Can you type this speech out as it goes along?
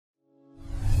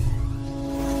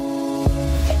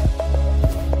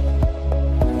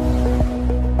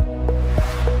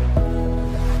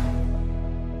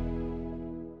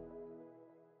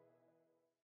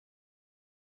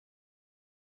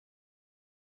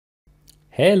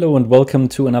Hello and welcome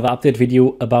to another update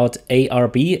video about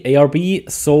ARB.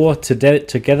 ARB saw today,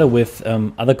 together with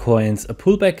other coins, a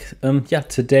pullback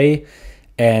today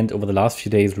and over the last few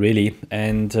days really.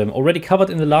 And already covered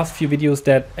in the last few videos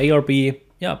that ARB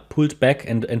pulled back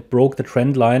and broke the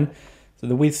trend line. So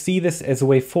that we see this as a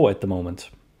wave 4 at the moment,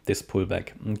 this pullback.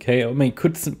 Okay, I mean,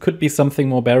 could be something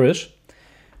more bearish,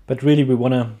 but really we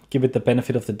want to give it the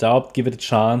benefit of the doubt, give it a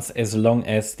chance as long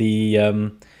as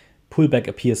the pullback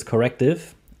appears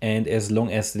corrective and as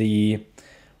long as the,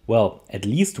 well, at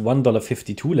least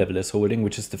 $1.52 level is holding,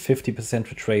 which is the 50%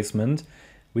 retracement,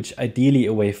 which ideally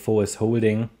a wave 4 is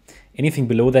holding. Anything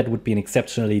below that would be an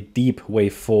exceptionally deep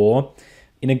wave 4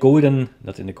 in a golden,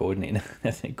 not in a golden, in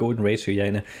a golden ratio,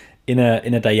 yeah, in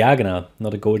a diagonal,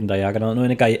 not a golden diagonal, no,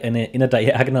 in a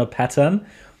diagonal pattern,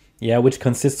 yeah, which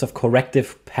consists of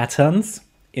corrective patterns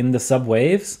in the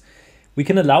subwaves. We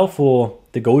can allow for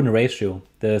the golden ratio,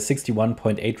 the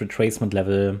 61.8 retracement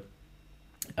level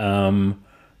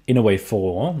in a wave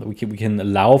 4. We can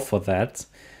allow for that,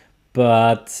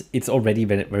 but it's already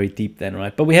very, very deep then,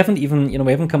 right? But we haven't even,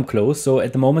 we haven't come close. So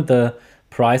at the moment, the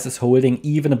price is holding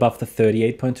even above the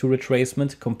 38.2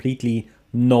 retracement, completely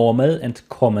normal and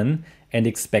common and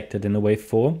expected in a wave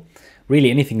 4.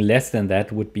 Really, anything less than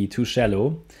that would be too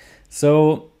shallow.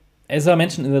 So as I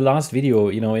mentioned in the last video,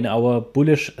 in our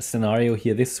bullish scenario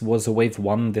here, this was a wave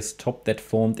 1, this top that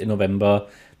formed in November,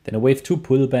 then a wave 2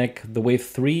 pullback, the wave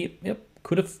 3,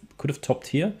 could have topped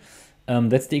here.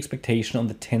 That's the expectation on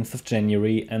the 10th of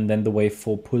January, and then the wave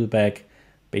 4 pullback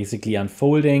basically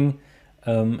unfolding,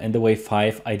 and the wave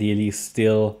 5 ideally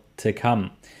still to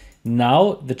come.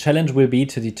 Now the challenge will be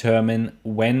to determine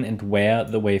when and where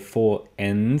the wave 4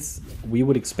 ends. We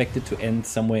would expect it to end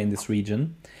somewhere in this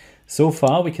region. So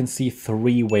far, we can see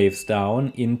 3 waves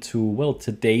down into, well,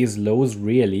 today's lows,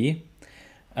 really.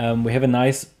 We have a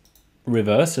nice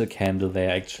reversal candle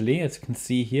there, actually, as you can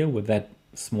see here with that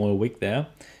small wick there.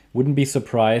 Wouldn't be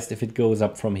surprised if it goes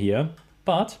up from here.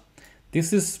 But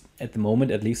this is, at the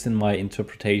moment, at least in my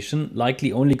interpretation,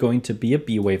 likely only going to be a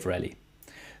B wave rally.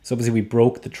 So obviously, we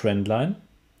broke the trend line.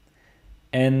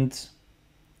 And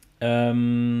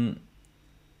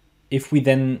if we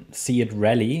then see it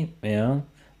rally,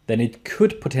 then it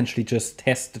could potentially just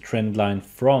test the trend line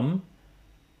from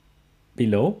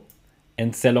below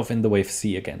and sell off in the wave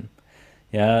C again.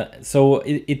 Yeah, so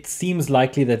it seems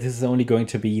likely that this is only going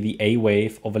to be the A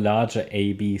wave of a larger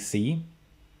ABC.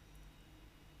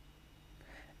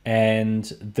 And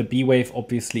the B wave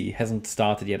obviously hasn't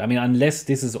started yet. I mean, unless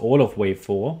this is all of wave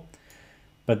 4,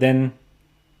 but then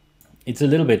it's a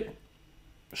little bit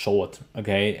short,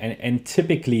 okay? And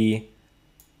typically,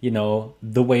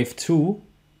 the wave 2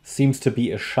 seems to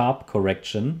be a sharp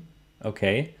correction,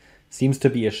 okay? Seems to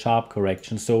be a sharp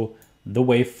correction. So the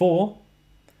wave 4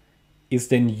 is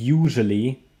then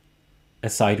usually a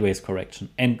sideways correction.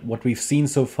 And what we've seen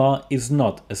so far is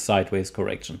not a sideways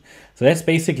correction. So that's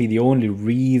basically the only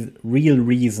real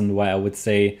reason why I would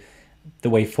say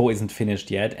the wave 4 isn't finished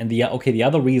yet. And the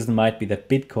other reason might be that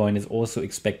Bitcoin is also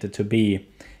expected to be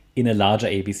in a larger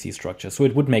ABC structure. So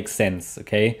it would make sense,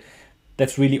 okay?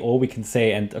 That's really all we can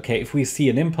say. And okay, if we see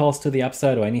an impulse to the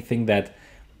upside or anything that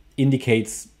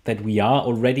indicates that we are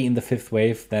already in the 5th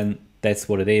wave, then that's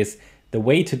what it is. The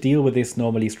way to deal with this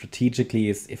normally strategically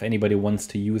is if anybody wants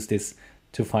to use this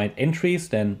to find entries,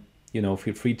 then,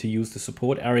 feel free to use the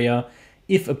support area.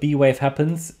 If a B wave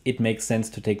happens, it makes sense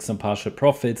to take some partial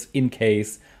profits in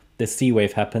case the C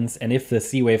wave happens. And if the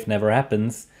C wave never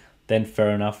happens, then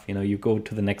fair enough. You go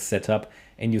to the next setup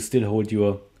and you still hold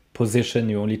your position.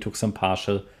 You only took some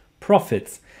partial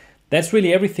profits. That's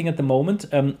really everything at the moment.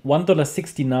 $1.69,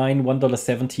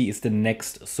 $1.70 is the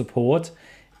next support.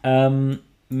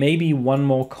 Maybe one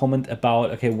more comment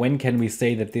about, okay, when can we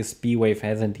say that this B wave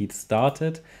has indeed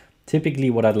started? Typically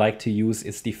what I'd like to use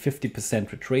is the 50%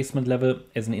 retracement level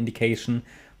as an indication.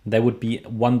 That would be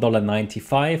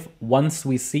 $1.95. Once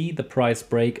we see the price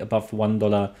break above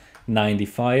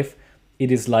 $1.95,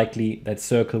 it is likely that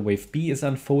circle wave B is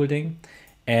unfolding.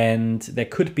 And there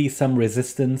could be some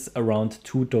resistance around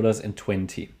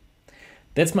 $2.20.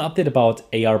 That's my update about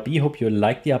ARB. Hope you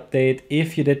liked the update.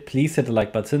 If you did, please hit the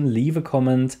like button, leave a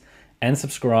comment and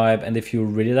subscribe. And if you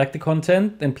really like the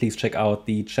content, then please check out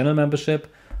the channel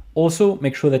membership. Also,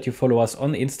 make sure that you follow us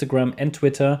on Instagram and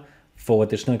Twitter for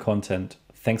additional content.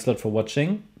 Thanks a lot for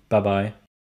watching. Bye-bye.